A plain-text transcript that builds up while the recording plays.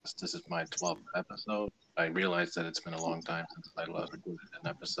This is my 12th episode. I realize that it's been a long time since I last recorded an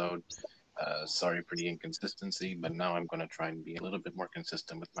episode. Sorry for the inconsistency, but now I'm going to try and be a little bit more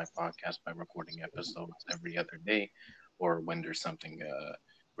consistent with my podcast by recording episodes every other day, or when there's something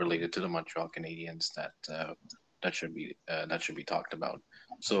related to the Montreal Canadiens that should be talked about.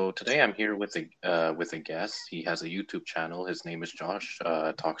 So today I'm here with a guest. He has a YouTube channel. His name is Josh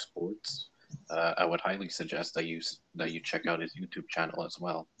Talk Sports. I would highly suggest that you check out his YouTube channel as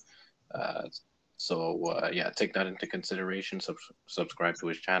well. Uh, yeah, take that into consideration. Subscribe to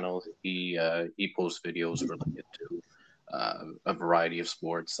his channel. He posts videos related to a variety of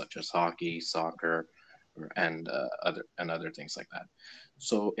sports such as hockey, soccer, and other things like that.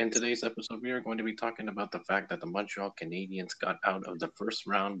 So in today's episode, we are going to be talking about the fact that the Montreal Canadiens got out of the first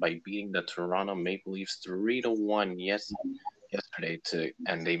round by beating the Toronto Maple Leafs 3-1. Yes, yesterday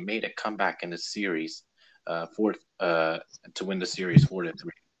and they made a comeback in the series, fourth to win the series 4-3.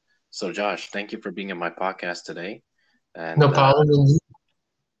 So, Josh, thank you for being in my podcast today. No And problem. Indeed.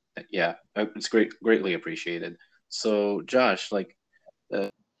 yeah, it's greatly appreciated. So, Josh, uh,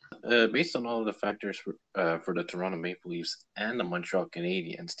 based on all of the factors for the Toronto Maple Leafs and the Montreal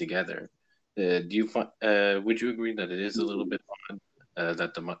Canadiens together, would you agree that it is a little bit odd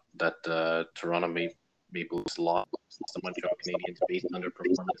that Toronto Maple Leafs lost the Montreal Canadiens based on their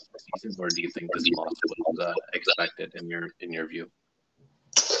performance this season, or do you think this loss was expected in your view?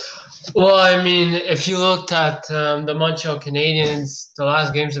 Well, I mean, if you looked at the Montreal Canadiens, the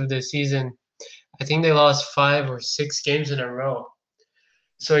last games of the season, I think they lost 5 or 6 games in a row.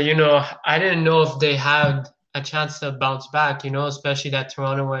 So, I didn't know if they had a chance to bounce back, especially that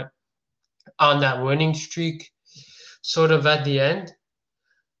Toronto went on that winning streak sort of at the end.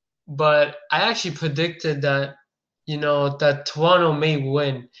 But I actually predicted that, that Toronto may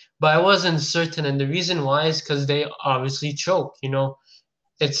win, but I wasn't certain. And the reason why is because they obviously choked.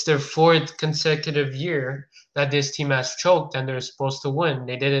 It's their fourth consecutive year that this team has choked and they're supposed to win.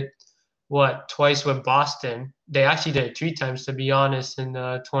 They did it twice with Boston. They actually did it 3 times to be honest in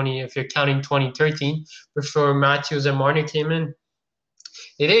 20 if you're counting 2013 before Matthews and Marner came in.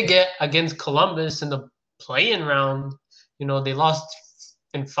 They did get against Columbus in the play-in round. They lost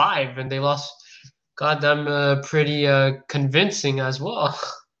in 5 and they lost got them pretty convincing as well.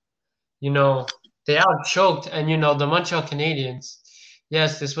 you know, they out choked, and the Montreal Canadiens.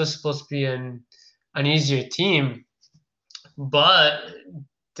 Yes, this was supposed to be an easier team, but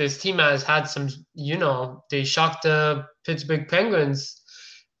this team has had some. They shocked the Pittsburgh Penguins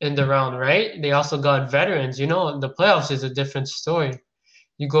in the round, right? They also got veterans. The playoffs is a different story.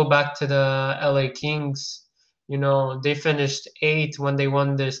 You go back to the LA Kings. They finished eighth when they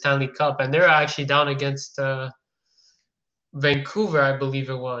won the Stanley Cup, and they're actually down against Vancouver, I believe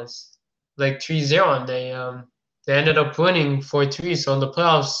it was, like 3-0, and they ended up winning 4-3. So in the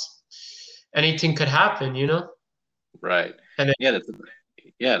playoffs, anything could happen. Right. And then,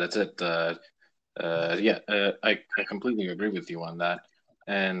 Yeah, that's it. Yeah, I completely agree with you on that.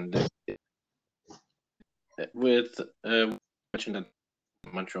 And with mentioned that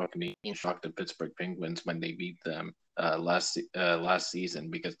Montreal Canadiens shocked the Pittsburgh Penguins when they beat them last season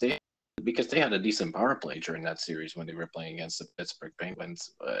because they had a decent power play during that series when they were playing against the Pittsburgh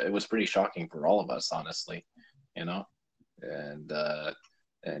Penguins. It was pretty shocking for all of us, honestly, you know. And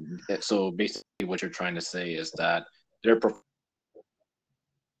so basically, what you're trying to say is that their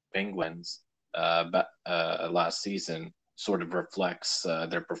Penguins last season sort of reflects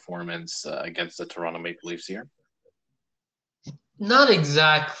their performance against the Toronto Maple Leafs here. not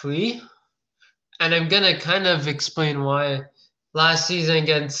exactly. And I'm gonna kind of explain why. Last season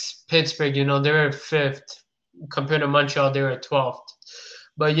against Pittsburgh, they were fifth compared to Montreal, they were 12th.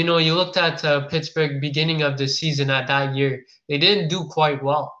 But you looked at Pittsburgh beginning of the season at that year, they didn't do quite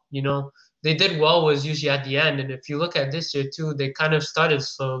well. They did well was usually at the end, and if you look at this year too, they kind of started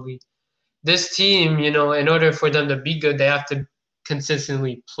slowly. This team, in order for them to be good, they have to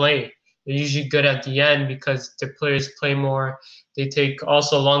consistently play. They're usually good at the end because the players play more. They take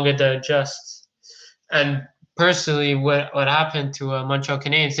also longer to adjust. And personally, what happened to Montreal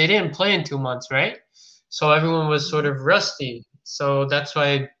Canadiens? They didn't play in 2 months, right? So everyone was sort of rusty. So that's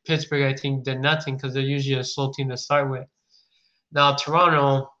why Pittsburgh, I think, did nothing because they're usually a slow team to start with. Now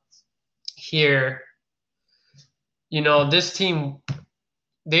Toronto here, this team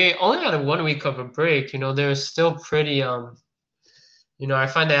they only had a 1 week of a break. They're still pretty. I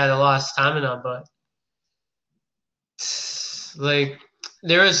find they had a lot of stamina, but like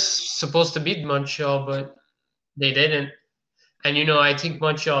they were supposed to beat Montreal, but they didn't. And I think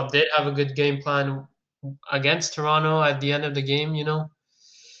Montreal did have a good game plan against Toronto at the end of the game.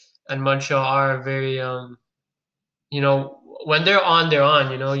 And Montreal are very you know when they're on, they're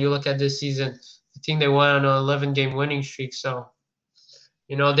on. You know, you look at this season. I think they went on an 11-game winning streak. So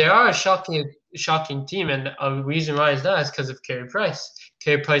you know, they are a shocking team, and a reason why is that is because of Carey Price.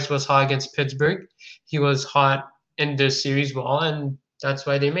 Carey Price was hot against Pittsburgh. He was hot in this series ball, and that's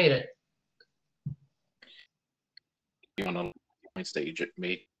why they made it. On a points that you just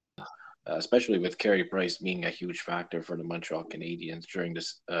made, especially with Carey Price being a huge factor for the Montreal Canadiens during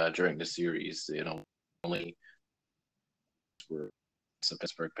the series. You know, only were the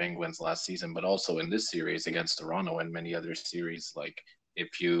Pittsburgh Penguins last season, but also in this series against Toronto and many other series. Like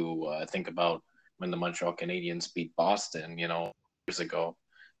if you think about when the Montreal Canadiens beat Boston, you know, years ago,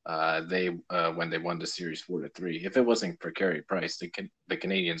 they when they won the series 4-3. If it wasn't for Carey Price, the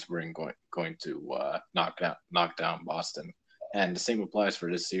Canadiens weren't going to knock down Boston. And the same applies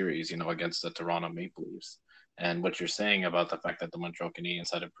for this series, you know, against the Toronto Maple Leafs. And what you're saying about the fact that the Montreal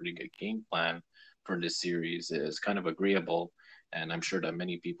Canadiens had a pretty good game plan for this series is kind of agreeable, and I'm sure that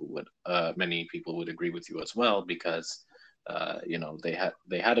many people would agree with you as well because you know they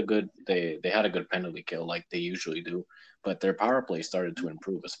had a good they had a good penalty kill like they usually do, but their power play started to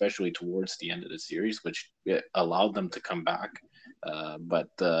improve, especially towards the end of the series, which allowed them to come back. But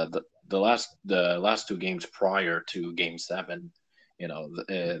the last two games prior to Game 7, you know,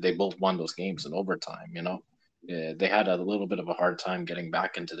 they both won those games in overtime. You know, they had a little bit of a hard time getting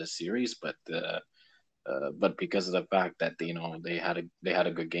back into the series, but because of the fact that you know they had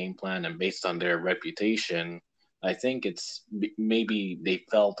a good game plan and based on their reputation, I think it's maybe they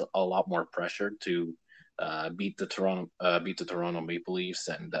felt a lot more pressure to beat the Toronto Maple Leafs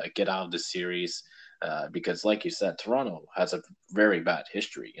and get out of the series because, like you said, Toronto has a very bad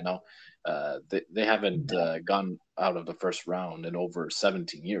history. You know, they haven't gone out of the first round in over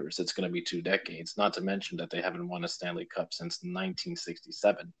 17 years. It's going to be 2 decades. Not to mention that they haven't won a Stanley Cup since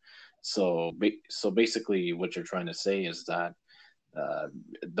 1967. So basically, what you're trying to say is that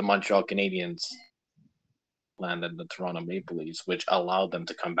the Montreal Canadiens landed the Toronto Maple Leafs, which allowed them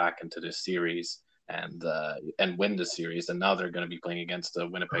to come back into this series and win the series. And now they're going to be playing against the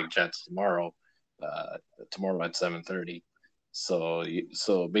Winnipeg Jets tomorrow at 7:30.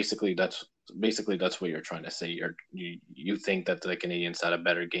 So basically that's what you're trying to say. You think that the Canadiens had a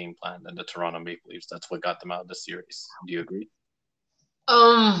better game plan than the Toronto Maple Leafs. That's what got them out of the series. Do you agree?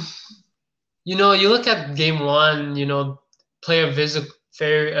 Um, you know, you look at game one. You know, play a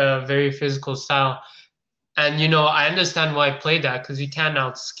very physical style. And you know, I understand why I played that because you can't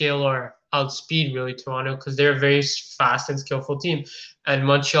outscale or outspeed really Toronto because they're a very fast and skillful team, and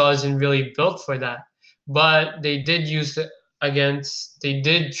Montreal isn't really built for that. But they did use it against. They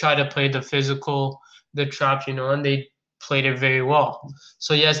did try to play the physical, the trap, you know, and they played it very well.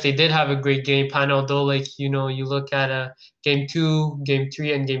 So yes, they did have a great game plan. Although, like you know, you look at game 2, game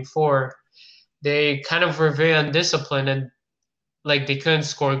 3, and game 4, they kind of were very undisciplined and like they couldn't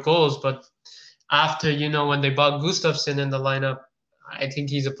score goals, but after you know when they bought Gustafsson in the lineup, I think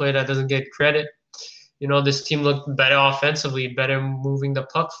he's a player that doesn't get credit. You know, this team looked better offensively, better moving the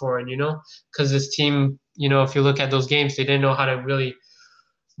puck forward. You know, because this team, you know, if you look at those games, they didn't know how to really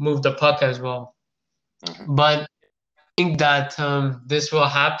move the puck as well. Mm-hmm. But I think that this will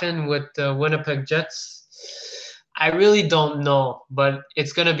happen with the Winnipeg Jets. I really don't know, but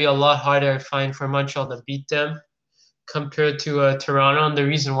it's going to be a lot harder, I find, for Montreal to beat them compared to Toronto. And the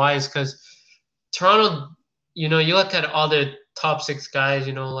reason why is because Toronto, you know, you look at all the top 6 guys,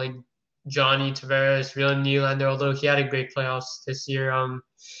 you know, like Johnny Tavares, Real Nylander, although he had a great playoffs this year,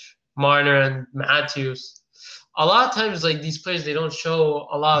 Marner and Matthews. A lot of times, like these players, they don't show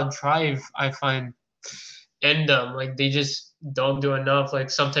a lot of drive, I find, in them. Like they just don't do enough. Like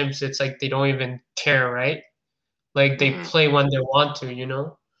sometimes it's like they don't even care, right? Like they Mm-hmm. play when they want to, you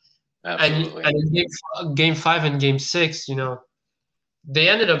know? Absolutely. And in game 5 and game 6, you know, they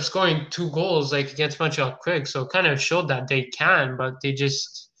ended up scoring 2 goals like against Montreal quick, so it kind of showed that they can, but they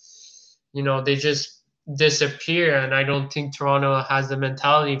just, you know, they just disappear. And I don't think Toronto has the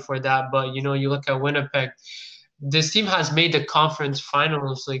mentality for that. But you know, you look at Winnipeg, this team has made the conference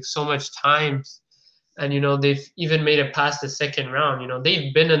finals like so much times, and you know they've even made it past the second round. You know,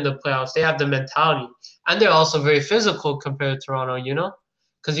 they've been in the playoffs. They have the mentality, and they're also very physical compared to Toronto. You know,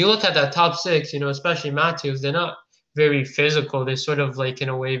 because you look at that top 6, you know, especially Matthews, they're not very physical. They're sort of like in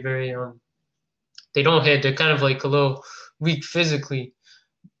a way very they don't hit. They're kind of like a little weak physically,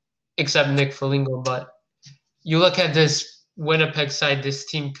 except Nick Foligno. But you look at this Winnipeg side, this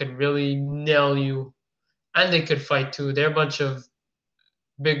team could really nail you, and they could fight too. They're a bunch of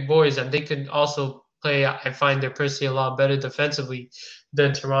big boys, and they could also play. I find they're personally a lot better defensively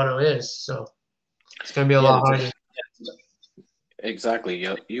than Toronto is. So it's going to be a Yeah, lot harder. exactly.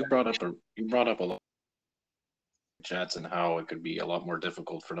 You brought up a lot Jets and how it could be a lot more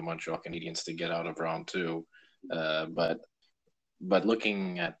difficult for the Montreal Canadiens to get out of round two. But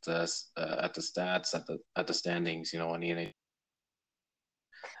looking at the stats at the standings, and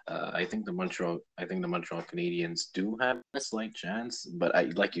I think the Montreal Canadiens do have a slight chance, but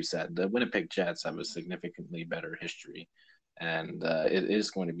like you said, the Winnipeg Jets have a significantly better history, and it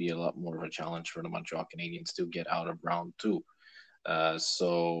is going to be a lot more of a challenge for the Montreal Canadiens to get out of round two.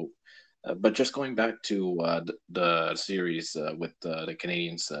 But just going back to the series with the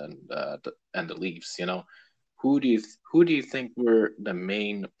Canadiens and the Leafs, who do you think were the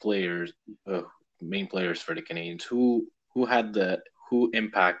main players for the Canadiens? Who had who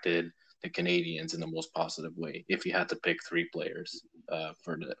impacted the Canadiens in the most positive way? If you had to pick three players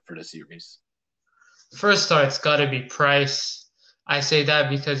for the series. First star, it's got to be Price. I say that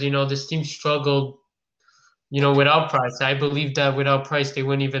because this team struggled without Price. I believe that without Price, they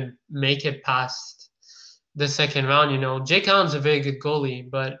wouldn't even make it past the second round. Jake Allen's a very good goalie,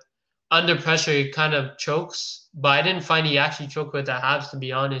 but under pressure, he kind of chokes. But I didn't find he actually choked with the Habs, to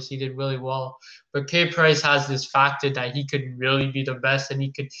be honest. He did really well. But Carey Price has this factor that he could really be the best and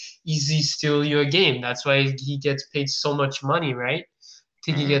he could easily steal you a game. That's why he gets paid so much money, right? I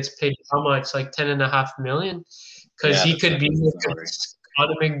think he gets paid how much? Like $10.5 million? Because he could be a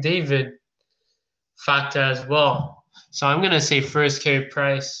Connor McDavid factor as well. So I'm gonna say first Carey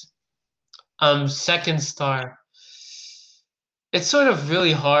Price. Second star. It's sort of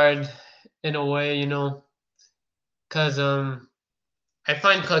really hard in a way, because I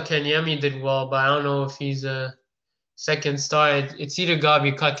find Kotkaniemi did well, but I don't know if he's a second star. It's either gotta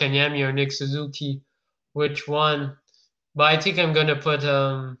be Kotkaniemi or Nick Suzuki, which one? But I think I'm gonna put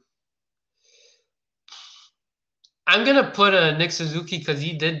Nick Suzuki because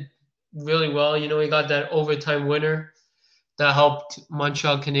he did really well. He got that overtime winner that helped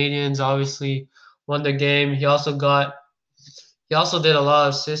Montreal Canadiens obviously won the game. He also did a lot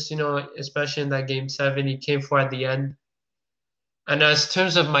of assists, especially in that game 7. He came for at the end. And as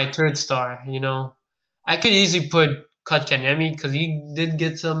terms of my third star, I could easily put Kotkaniemi because he did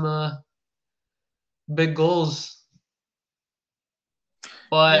get some big goals.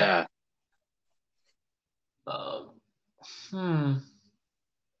 But Yeah.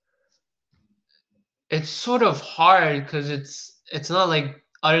 It's sort of hard because it's not like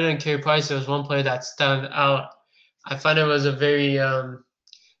other than Carey Price, there was one player that stand out. I find it was a very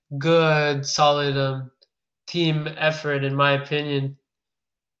good, solid team effort, in my opinion.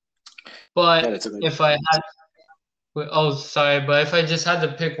 But if I had, but if I just had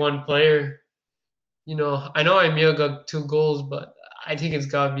to pick one player, I know Emil got 2 goals, but I think it's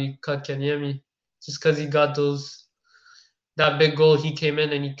gotta be Kotkaniemi, just because he got that big goal. He came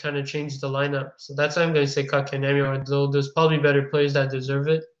in and he kind of changed the lineup. So that's why I'm going to say Kotkaniemi, although there's probably better players that deserve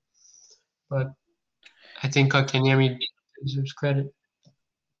it. But I think Kotkaniemi deserves credit.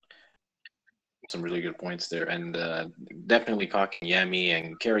 Some really good points there, and definitely Kotkaniemi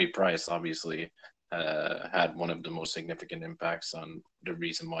and Carey Price obviously had one of the most significant impacts on the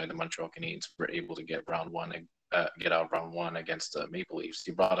reason why the Montreal Canadiens were able to get out round one against the Maple Leafs.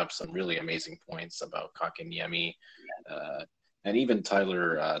 He brought up some really amazing points about Kotkaniemi, and even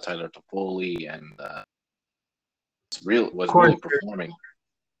Tyler Toffoli, and really performing.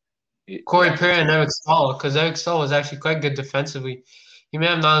 Corey Perry and Eric Staal, because Eric Staal was actually quite good defensively. He may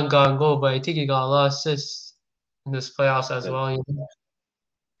have not gotten a goal, but I think he got a lot of assists in this playoffs as well.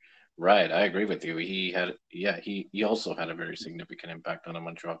 Right, I agree with you. He also had a very significant impact on the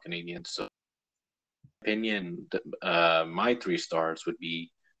Montreal Canadiens. So, opinion, my 3 stars would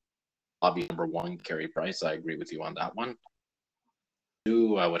be obviously number 1, Carey Price. I agree with you on that one.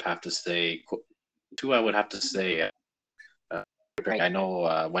 2, I would have to say. I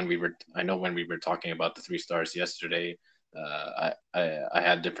know when we were talking about the 3 stars yesterday, I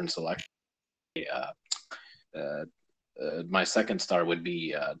had different selections. My second star would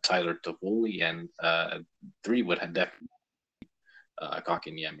be Tyler Toffoli, and 3 would have definitely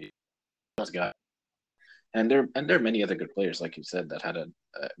Kotkaniemi. Those guys, and there are many other good players, like you said, that had a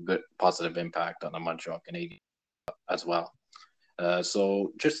good positive impact on the Montreal Canadiens as well.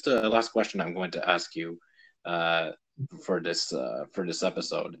 So, just the last question I'm going to ask you for this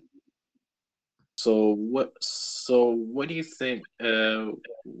episode. So what do you think?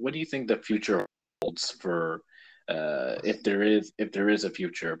 What do you think the future holds for? If there is a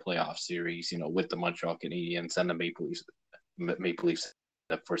future playoff series, with the Montreal Canadiens and the Maple Leafs in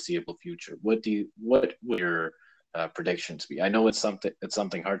the foreseeable future, what would your predictions be? I know it's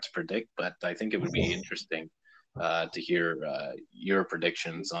something hard to predict, but I think it would be interesting to hear your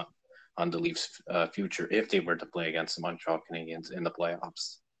predictions on the Leafs' future if they were to play against the Montreal Canadiens in the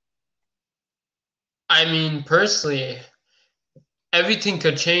playoffs. I mean, personally, everything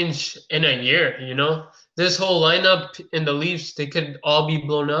could change in a year, you know? This whole lineup in the Leafs, they could all be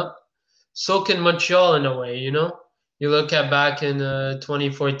blown up. So can Montreal in a way, you know? You look at back in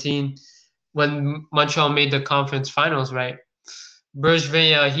 2014 when Montreal made the conference finals, right?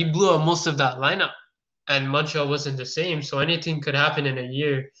 Bergevin, he blew up most of that lineup, and Montreal wasn't the same, so anything could happen in a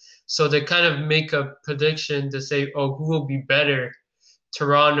year. So they kind of make a prediction to say, oh, who will be better,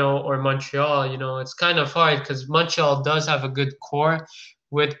 Toronto or Montreal? You know, it's kind of hard because Montreal does have a good core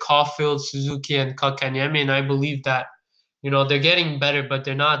with Caulfield, Suzuki, and Kotkaniemi, and I believe that, you know, they're getting better, but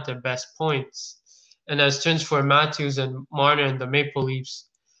they're not at their best points. And as turns for Matthews and Marner and the Maple Leafs,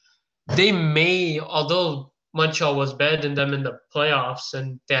 they may, although Montreal was better than them in the playoffs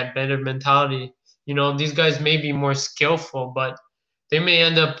and they had better mentality, you know, these guys may be more skillful, but they may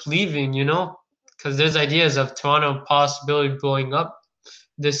end up leaving, you know, because there's ideas of Toronto possibility blowing up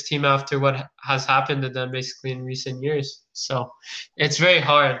this team after what has happened to them basically in recent years. So it's very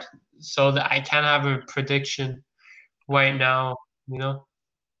hard. So that I can't have a prediction right now, you know.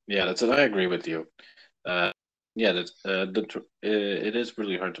 Yeah, that's it. I agree with you. Uh, yeah, it is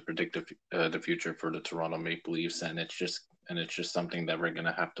really hard to predict the future for the Toronto Maple Leafs, and it's just something that we're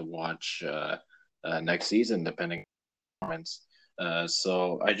gonna have to watch next season, depending on performance.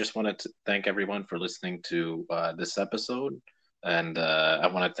 So I just wanted to thank everyone for listening to this episode, and I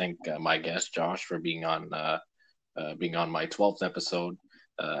want to thank my guest Josh for being on my 12th episode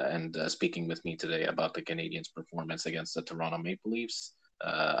and speaking with me today about the Canadiens' performance against the Toronto Maple Leafs.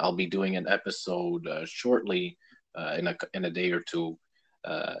 I'll be doing an episode shortly in a day or two,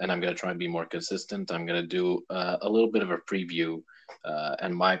 and I'm going to try and be more consistent. I'm going to do a little bit of a preview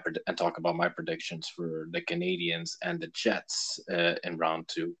and talk about my predictions for the Canadiens and the Jets in round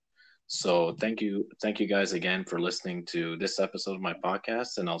two. So thank you guys again for listening to this episode of my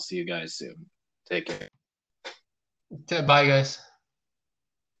podcast, and I'll see you guys soon. Take care. Bye, guys.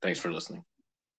 Thanks for listening.